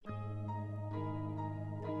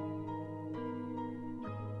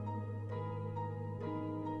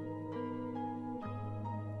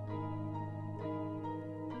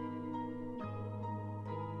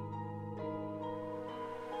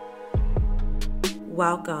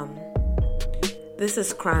Welcome. This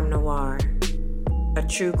is Crime Noir, a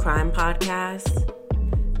true crime podcast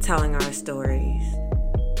telling our stories.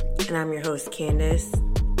 And I'm your host, Candace,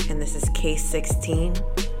 and this is Case 16,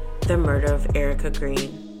 The Murder of Erica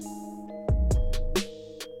Green.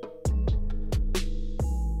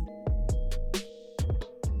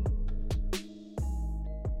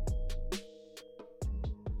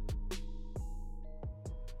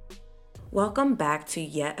 Welcome back to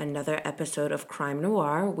yet another episode of Crime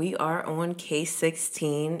Noir. We are on Case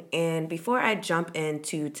 16, and before I jump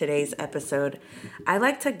into today's episode, I'd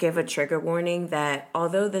like to give a trigger warning that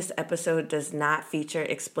although this episode does not feature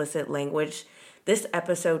explicit language, this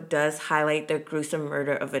episode does highlight the gruesome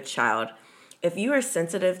murder of a child. If you are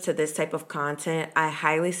sensitive to this type of content, I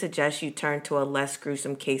highly suggest you turn to a less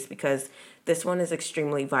gruesome case because this one is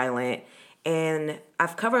extremely violent. And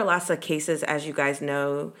I've covered lots of cases, as you guys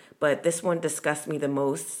know, but this one disgusts me the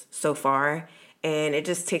most so far. And it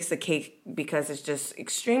just takes the cake because it's just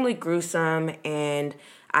extremely gruesome. And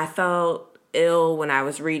I felt ill when I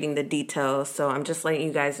was reading the details. So I'm just letting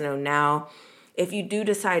you guys know now. If you do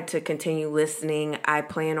decide to continue listening, I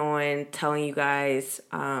plan on telling you guys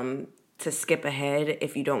to skip ahead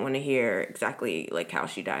if you don't want to hear exactly like how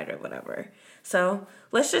she died or whatever. So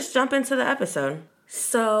let's just jump into the episode.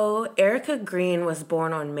 So, Erica Green was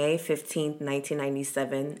born on May 15,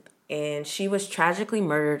 1997, and she was tragically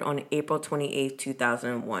murdered on April 28,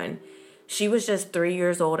 2001. She was just 3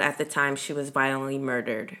 years old at the time she was violently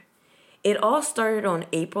murdered. It all started on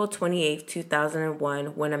April 28,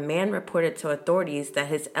 2001, when a man reported to authorities that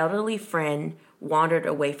his elderly friend wandered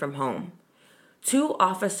away from home. Two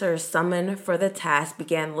officers summoned for the task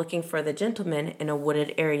began looking for the gentleman in a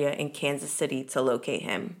wooded area in Kansas City to locate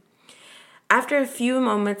him. After a few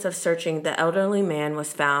moments of searching, the elderly man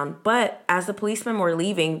was found, but as the policemen were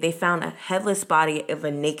leaving, they found a headless body of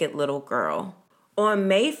a naked little girl. On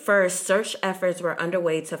May 1st, search efforts were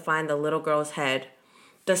underway to find the little girl's head.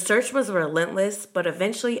 The search was relentless, but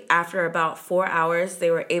eventually, after about 4 hours,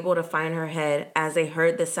 they were able to find her head as they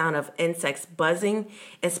heard the sound of insects buzzing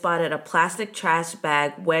and spotted a plastic trash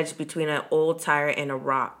bag wedged between an old tire and a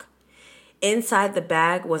rock. Inside the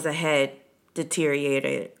bag was a head,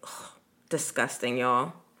 deteriorated. Disgusting,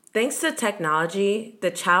 y'all. Thanks to technology,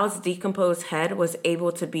 the child's decomposed head was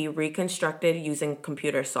able to be reconstructed using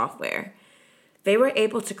computer software. They were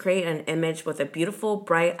able to create an image with a beautiful,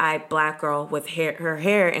 bright-eyed black girl with her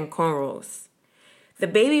hair in cornrows. The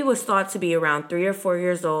baby was thought to be around 3 or 4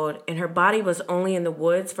 years old, and her body was only in the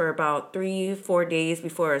woods for about 3-4 days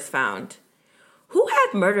before it was found. Who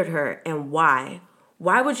had murdered her and why?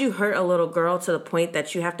 Why would you hurt a little girl to the point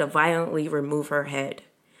that you have to violently remove her head?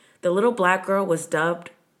 The little black girl was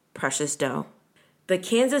dubbed Precious Doe. The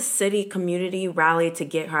Kansas City community rallied to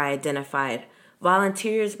get her identified.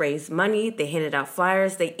 Volunteers raised money, they handed out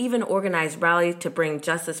flyers, they even organized rallies to bring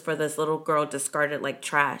justice for this little girl discarded like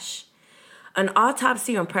trash. An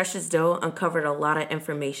autopsy on Precious Doe uncovered a lot of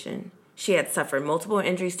information. She had suffered multiple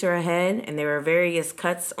injuries to her head, and there were various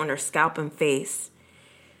cuts on her scalp and face.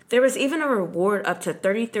 There was even a reward up to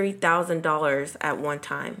 $33,000 at one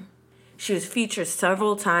time. She was featured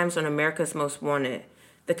several times on America's Most Wanted.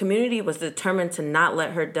 The community was determined to not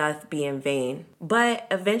let her death be in vain. But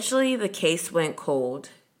eventually the case went cold.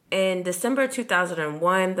 In December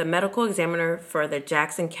 2001, the medical examiner for the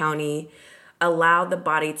Jackson County allowed the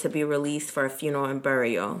body to be released for a funeral and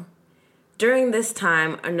burial. During this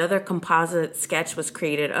time, another composite sketch was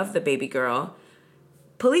created of the baby girl.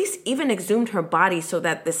 Police even exhumed her body so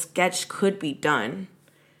that the sketch could be done.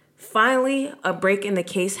 Finally, a break in the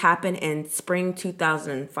case happened in spring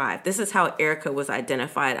 2005. This is how Erica was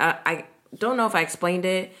identified. I don't know if I explained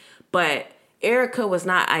it, but Erica was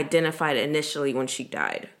not identified initially when she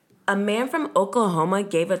died. A man from Oklahoma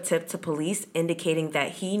gave a tip to police indicating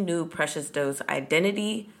that he knew Precious Doe's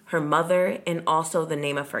identity, her mother, and also the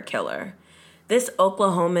name of her killer. This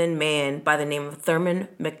Oklahoman man by the name of Thurman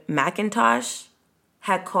McIntosh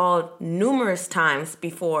had called numerous times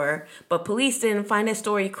before, but police didn't find his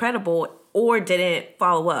story credible or didn't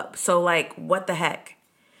follow up. So, what the heck?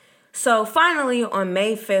 So, finally, on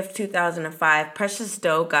May 5th, 2005, Precious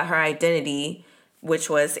Doe got her identity, which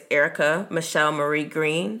was Erica Michelle Marie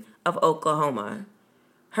Green of Oklahoma.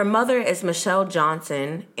 Her mother is Michelle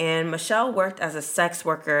Johnson, and Michelle worked as a sex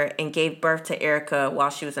worker and gave birth to Erica while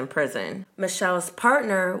she was in prison. Michelle's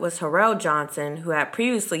partner was Harrell Johnson, who had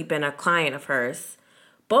previously been a client of hers.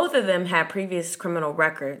 Both of them had previous criminal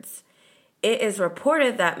records. It is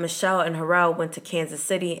reported that Michelle and Harrell went to Kansas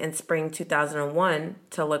City in spring 2001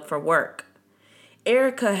 to look for work.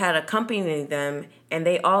 Erica had accompanied them, and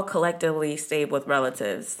they all collectively stayed with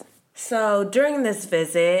relatives. So during this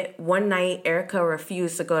visit, one night Erica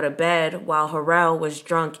refused to go to bed while Harrell was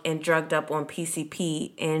drunk and drugged up on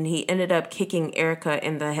PCP, and he ended up kicking Erica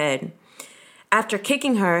in the head. After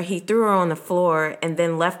kicking her, he threw her on the floor and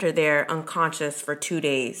then left her there unconscious for 2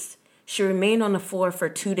 days. She remained on the floor for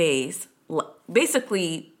 2 days,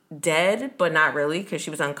 basically dead, but not really because she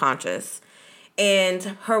was unconscious. And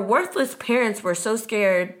her worthless parents were so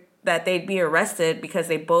scared that they'd be arrested because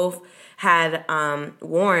they both had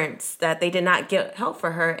warrants that they did not get help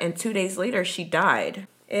for her. And 2 days later, she died.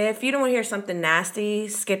 If you don't want to hear something nasty,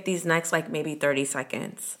 skip these next maybe 30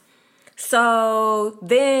 seconds. So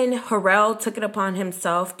then Harrell took it upon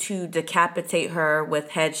himself to decapitate her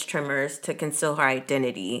with hedge trimmers to conceal her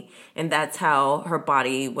identity. And that's how her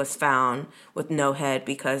body was found with no head,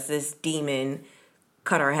 because this demon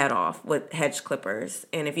cut her head off with hedge clippers.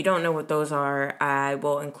 And if you don't know what those are, I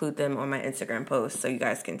will include them on my Instagram post so you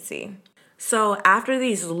guys can see. So after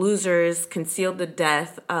these losers concealed the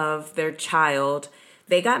death of their child,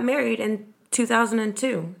 they got married in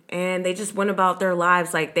 2002, and they just went about their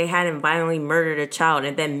lives like they hadn't violently murdered a child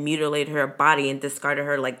and then mutilated her body and discarded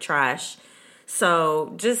her like trash.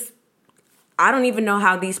 So I don't even know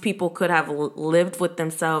how these people could have lived with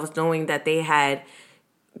themselves knowing that they had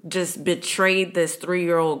just betrayed this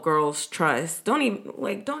 3-year-old girl's trust. Don't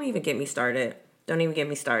even get me started. Don't even get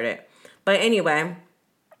me started. But anyway,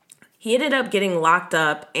 he ended up getting locked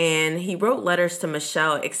up, and he wrote letters to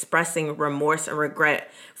Michelle expressing remorse and regret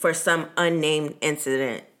for some unnamed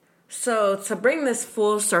incident. So to bring this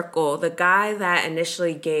full circle, the guy that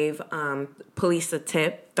initially gave police a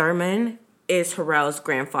tip, Thurman, is Harrell's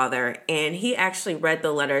grandfather, and he actually read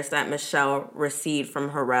the letters that Michelle received from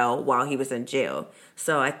Harrell while he was in jail.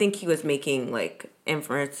 So I think he was making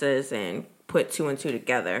inferences and put 2 and 2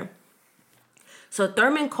 together. So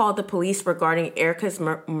Thurman called the police regarding Erica's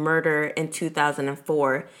murder in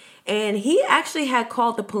 2004, and he actually had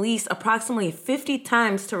called the police approximately 50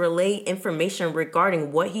 times to relay information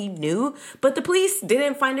regarding what he knew, but the police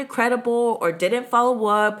didn't find it credible or didn't follow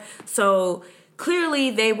up. So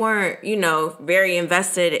clearly they weren't, very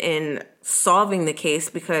invested in solving the case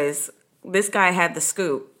because this guy had the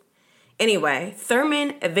scoop. Anyway,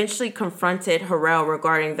 Thurman eventually confronted Harrell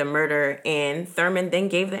regarding the murder, and Thurman then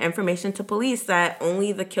gave the information to police that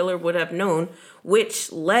only the killer would have known,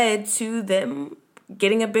 which led to them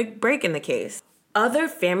getting a big break in the case. Other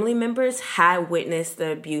family members had witnessed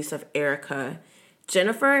the abuse of Erica.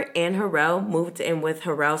 Jennifer and Harrell moved in with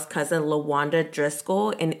Harrell's cousin LaWanda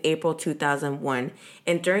Driscoll in April 2001,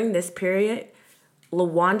 and during this period,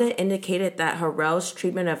 LaWanda indicated that Harrell's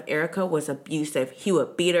treatment of Erica was abusive. He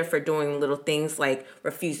would beat her for doing little things like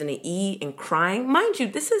refusing to eat and crying. Mind you,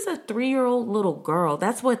 this is a 3-year-old little girl.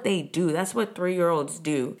 That's what they do. That's what 3-year-olds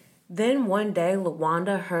do. Then one day,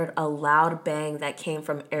 LaWanda heard a loud bang that came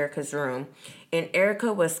from Erica's room, and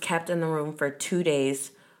Erica was kept in the room for 2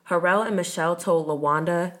 days. Harrell and Michelle told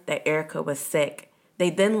LaWanda that Erica was sick. They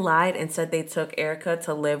then lied and said they took Erica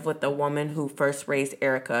to live with the woman who first raised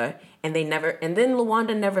Erica, and then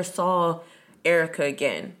LaWanda never saw Erica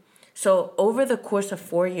again. So over the course of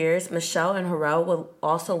 4 years, Michelle and Harrell would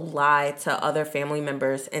also lie to other family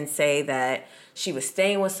members and say that she was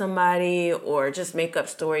staying with somebody or just make up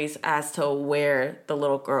stories as to where the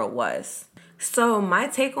little girl was. So my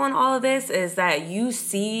take on all of this is that you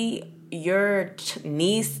see your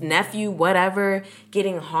niece, nephew, whatever,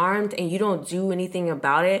 getting harmed and you don't do anything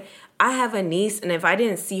about it. I have a niece, and if I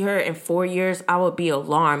didn't see her in 4 years, I would be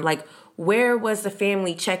alarmed. Where was the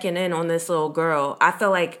family checking in on this little girl? I feel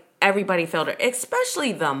like everybody felt her,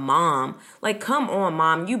 especially the mom. Come on,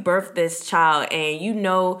 mom, you birthed this child and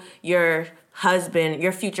your husband,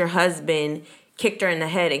 your future husband, kicked her in the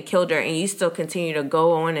head and killed her, and you still continue to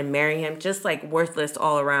go on and marry him, just worthless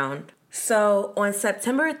all around. So on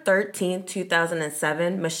September 13th,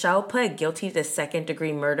 2007, Michelle pled guilty to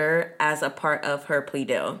second-degree murder as a part of her plea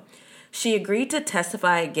deal. She agreed to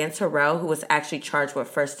testify against Harrell, who was actually charged with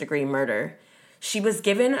first-degree murder. She was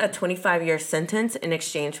given a 25-year sentence in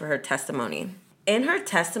exchange for her testimony. In her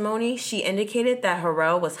testimony, she indicated that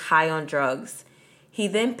Harrell was high on drugs. He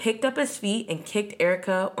then picked up his feet and kicked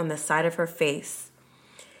Erica on the side of her face.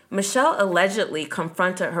 Michelle allegedly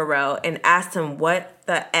confronted Harrell and asked him what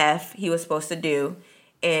the F he was supposed to do,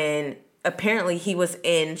 and apparently he was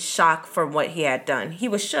in shock from what he had done. He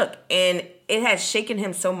was shook, and it had shaken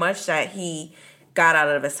him so much that he got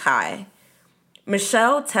out of his high.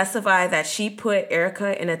 Michelle testified that she put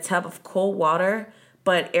Erica in a tub of cold water,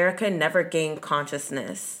 but Erica never gained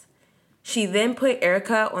consciousness. She then put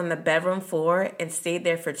Erica on the bedroom floor and stayed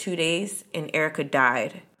there for 2 days, and Erica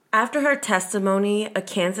died. After her testimony, a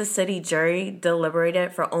Kansas City jury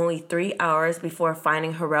deliberated for only 3 hours before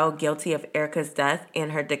finding Harrell guilty of Erica's death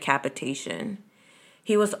and her decapitation.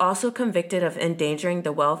 He was also convicted of endangering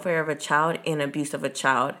the welfare of a child and abuse of a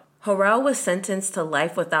child. Harrell was sentenced to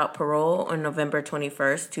life without parole on November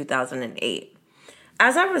 21st, 2008.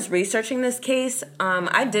 As I was researching this case,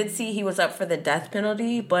 I did see he was up for the death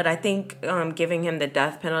penalty, but I think giving him the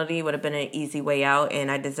death penalty would have been an easy way out, and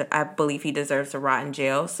I believe he deserves to rot in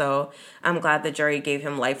jail. So I'm glad the jury gave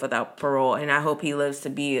him life without parole, and I hope he lives to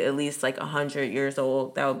be at least like 100 years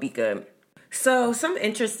old. That would be good. So some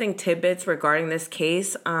interesting tidbits regarding this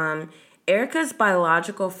case. Erica's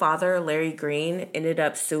biological father, Larry Green, ended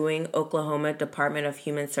up suing Oklahoma Department of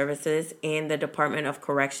Human Services and the Department of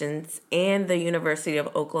Corrections and the University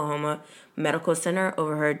of Oklahoma Medical Center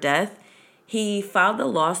over her death. He filed a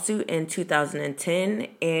lawsuit in 2010,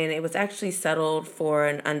 and it was actually settled for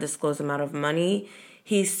an undisclosed amount of money.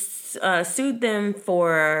 He sued them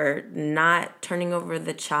for not turning over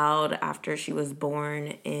the child after she was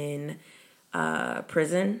born in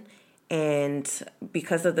prison. And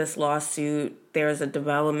because of this lawsuit, there is a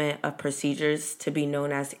development of procedures to be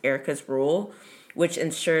known as Erica's Rule, which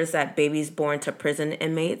ensures that babies born to prison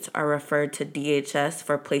inmates are referred to DHS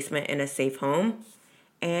for placement in a safe home.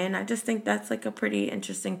 And I just think that's like a pretty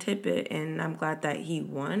interesting tidbit, and I'm glad that he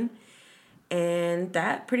won. And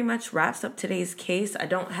that pretty much wraps up today's case. I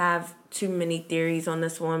don't have too many theories on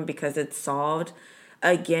this one because it's solved.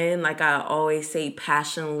 Again, like I always say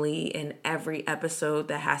passionately in every episode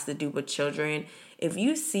that has to do with children, if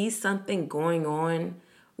you see something going on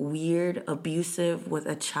weird, abusive with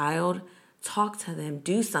a child, talk to them,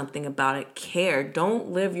 do something about it, care. Don't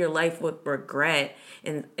live your life with regret.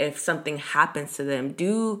 And if something happens to them,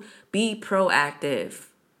 be proactive.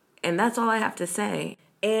 And that's all I have to say.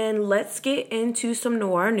 And let's get into some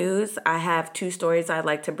noir news. I have 2 stories I'd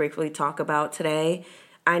like to briefly talk about today.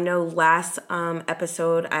 I know last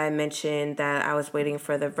episode I mentioned that I was waiting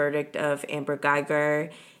for the verdict of Amber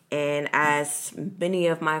Guyger, and as many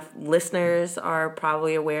of my listeners are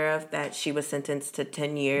probably aware of, that she was sentenced to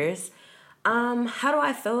 10 years. How do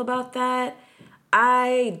I feel about that?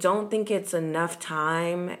 I don't think it's enough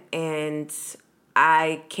time, and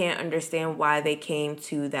I can't understand why they came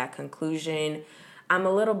to that conclusion. I'm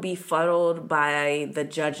a little befuddled by the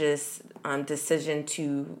judge's decision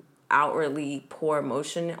to outwardly pour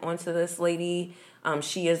emotion onto this lady.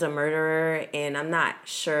 She is a murderer, and I'm not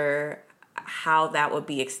sure how that would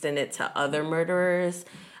be extended to other murderers.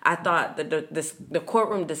 I thought the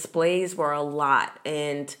courtroom displays were a lot,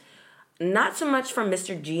 and not so much from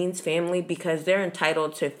Mr. Jean's family, because they're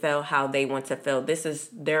entitled to feel how they want to feel. This is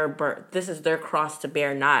their cross to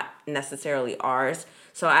bear, not necessarily ours.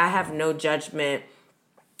 So I have no judgment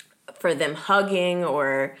for them hugging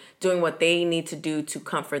or doing what they need to do to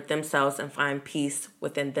comfort themselves and find peace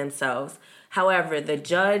within themselves. However, the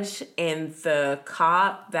judge and the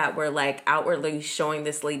cop that were like outwardly showing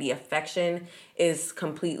this lady affection is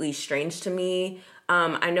completely strange to me.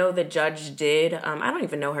 I know the judge did. I don't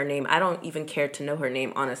even know her name. I don't even care to know her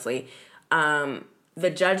name, honestly. The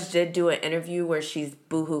judge did do an interview where she's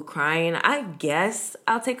boohoo crying. I guess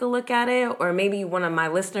I'll take a look at it, or maybe one of my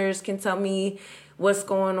listeners can tell me what's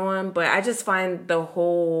going on. But I just find the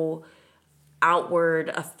whole outward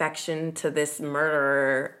affection to this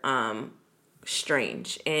murderer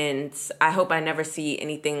strange, and I hope I never see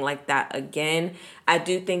anything like that again. I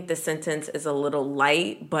do think the sentence is a little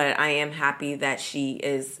light, but I am happy that she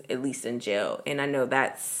is at least in jail, and I know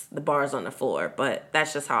that's the bar's on the floor, but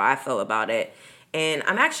that's just how I feel about it. And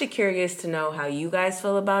I'm actually curious to know how you guys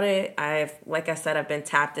feel about it. Like I said, I've been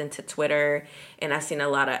tapped into Twitter, and I've seen a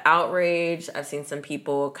lot of outrage. I've seen some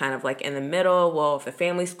people kind of like in the middle. Well, if the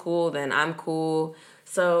family's cool, then I'm cool.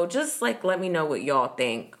 So just like let me know what y'all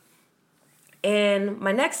think. And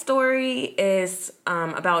my next story is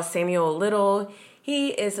about Samuel Little. He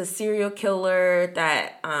is a serial killer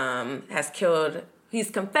that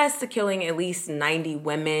he's confessed to killing at least 90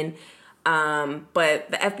 women.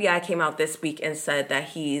 But the FBI came out this week and said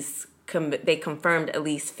that they confirmed at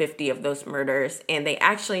least 50 of those murders, and they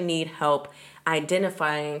actually need help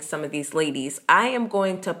identifying some of these ladies. I am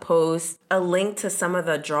going to post a link to some of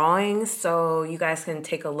the drawings so you guys can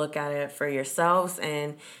take a look at it for yourselves,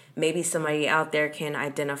 and maybe somebody out there can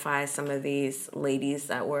identify some of these ladies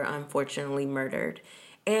that were unfortunately murdered.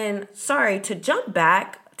 And sorry, to jump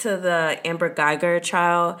back to the Amber Guyger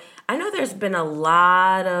trial, I know there's been a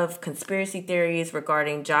lot of conspiracy theories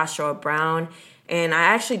regarding Joshua Brown, and I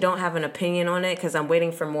actually don't have an opinion on it because I'm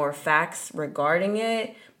waiting for more facts regarding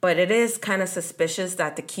it. But it is kind of suspicious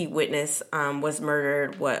that the key witness was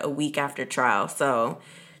murdered, a week after trial. So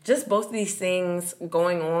just both of these things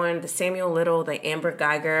going on, the Samuel Little, the Amber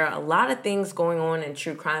Geiger, a lot of things going on in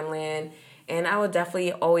true crime land. And I will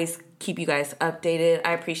definitely always keep you guys updated.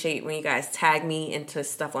 I appreciate when you guys tag me into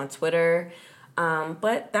stuff on Twitter.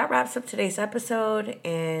 But that wraps up today's episode.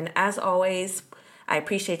 And as always, I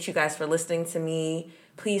appreciate you guys for listening to me.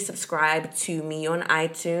 Please subscribe to me on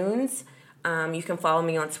iTunes. You can follow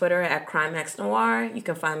me on Twitter at CrimeXNoir. You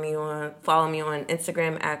can follow me on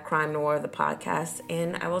Instagram at Crime Noir the podcast.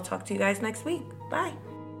 And I will talk to you guys next week. Bye.